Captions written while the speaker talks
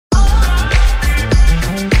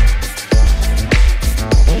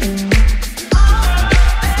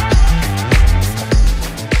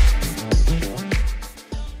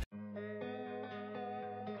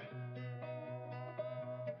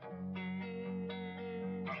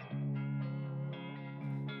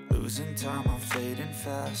Losing time, I'm fading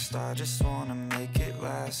fast. I just wanna make it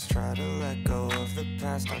last. Try to let go of the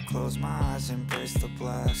past. I close my eyes, embrace the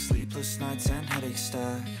blast. Sleepless nights and headaches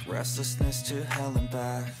stack. Restlessness to hell and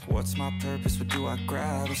back. What's my purpose? What do I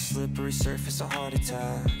grab? A slippery surface, a heart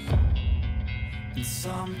attack. And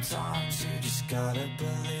sometimes you just gotta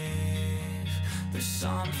believe there's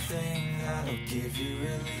something that'll give you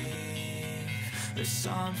relief. There's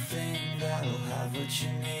something that'll have what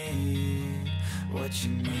you need, what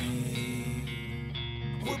you need.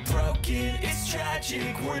 We're broken, it's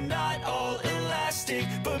tragic, we're not all elastic,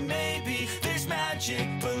 but maybe there's magic.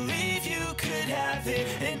 Believe you could have it,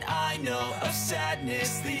 and I know of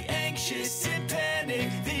sadness, the anxious and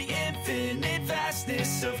panic, the infinite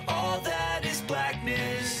vastness of all that is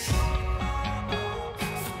blackness.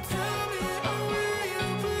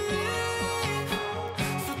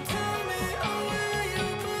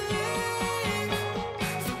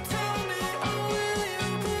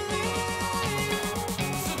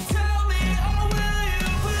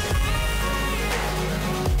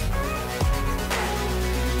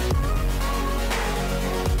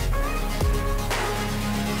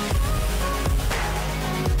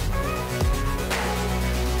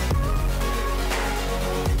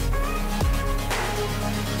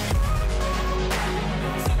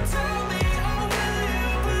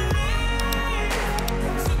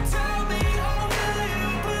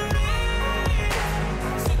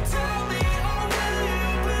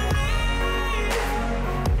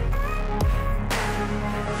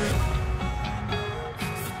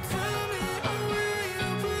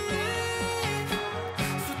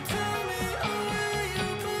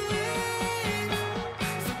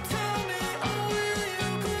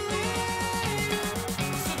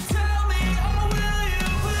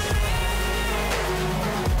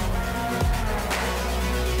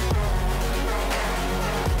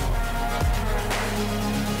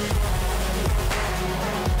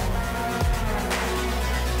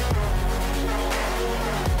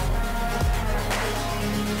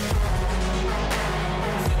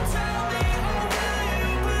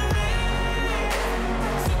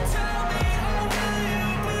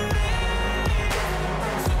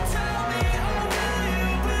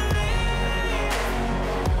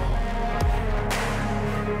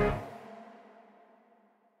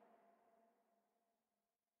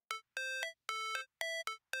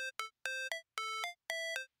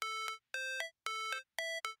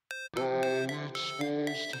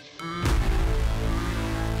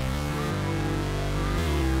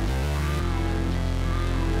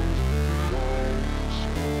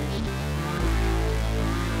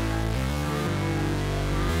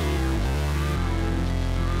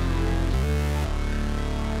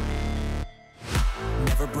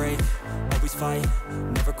 Never break, always fight,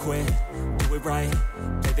 never quit, do it right,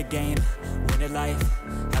 play the game, win it life,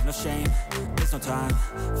 have no shame, there's no time,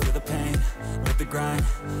 feel the pain, live the grind,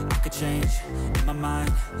 I could change, in my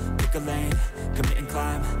mind, pick a lane, commit and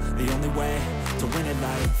climb, the only way to win it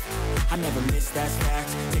life, I never miss, that's fact,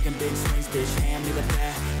 taking big swings, bitch, hand me the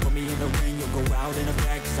bat, put me in the ring, you'll go out in a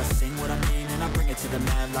bag, cause I sing what I mean and I bring it to the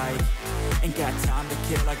mad light, ain't got time to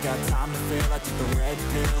kill, I got time to feel, I took the red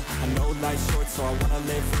pill, I know life's short so I wanna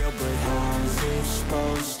live real, but how's it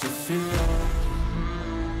supposed to feel?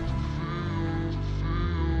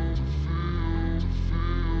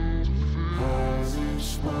 How's it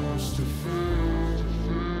supposed to feel?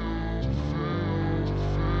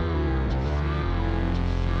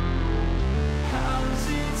 How's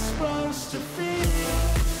it supposed to feel?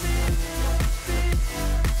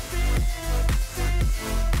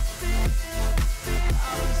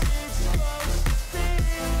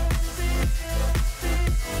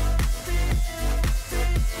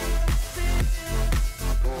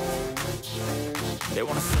 They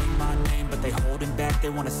wanna say my name, but they holding back. They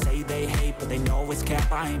wanna say they hate, but they know it's cap.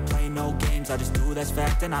 I ain't play no games, I just do that's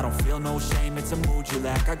fact. And I don't feel no shame, it's a mood you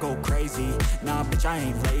lack. I go crazy, nah bitch I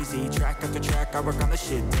ain't lazy. Track after track, I work on the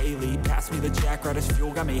shit daily. Pass me the jack, right as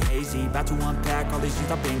fuel, got me hazy. About to unpack all these things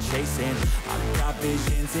I've been chasing. I've got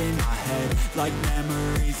visions in my head, like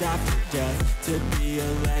memories after death. To be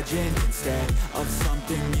a legend instead of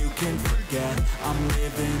something you can forget. I'm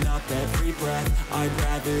living up every breath, I'd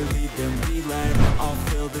rather lead than be led. I'll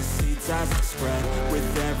fill the seats as I spread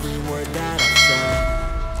with every word that I said.